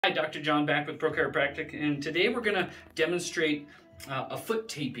Hi, Dr. Jon back with Pro Chiropractic, and today we're going to demonstrate a foot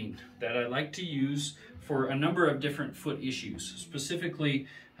taping that I like to use for a number of different foot issues, specifically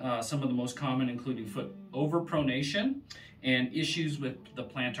some of the most common including foot overpronation and issues with the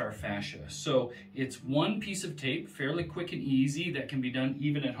plantar fascia. So it's one piece of tape, fairly quick and easy, that can be done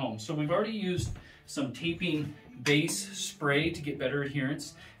even at home. So we've already used some taping base spray to get better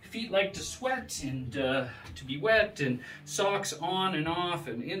adherence. Feet like to sweat and to be wet, and socks on and off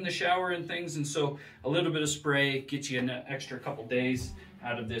and in the shower and things, and so a little bit of spray gets you an extra couple days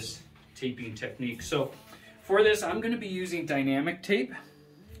out of this taping technique. So for this, I'm going to be using dynamic tape.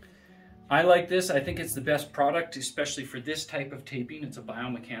 I like this. I think it's the best product, especially for this type of taping. It's a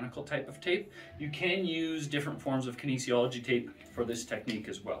biomechanical type of tape. You can use different forms of kinesiology tape for this technique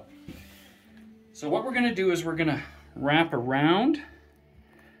as well. So what we're going to do is we're going to wrap around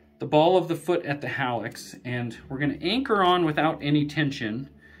the ball of the foot at the hallux, and we're going to anchor on without any tension,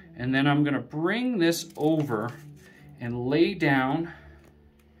 and then I'm going to bring this over and lay down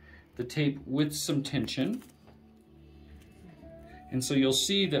the tape with some tension. And so you'll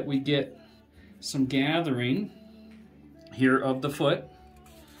see that we get some gathering here of the foot,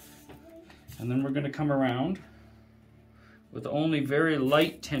 and then we're going to come around with only very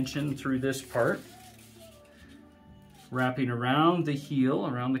light tension through this part, wrapping around the heel,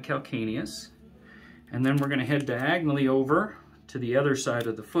 around the calcaneus, and then we're going to head diagonally over to the other side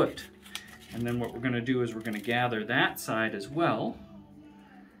of the foot. And then what we're going to do is we're going to gather that side as well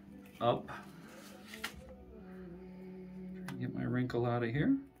up. Get my wrinkle out of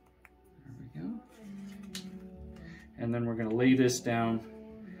here. There we go. And then we're going to lay this down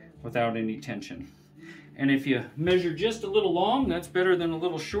without any tension. And if you measure just a little long, that's better than a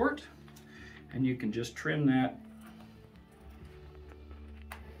little short, and you can just trim that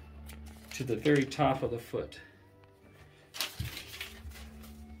to the very top of the foot.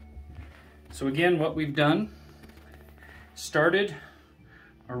 So again, what we've done, started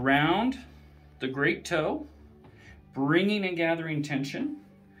around the great toe, bringing and gathering tension,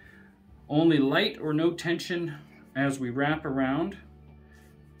 only light or no tension as we wrap around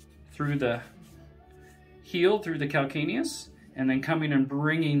through the heel, through the calcaneus, and then coming and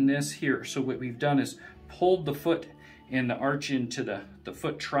bringing this here. So what we've done is pulled the foot and the arch into the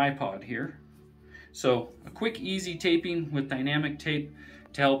foot tripod here. So a quick, easy taping with dynamic tape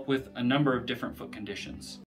to help with a number of different foot conditions.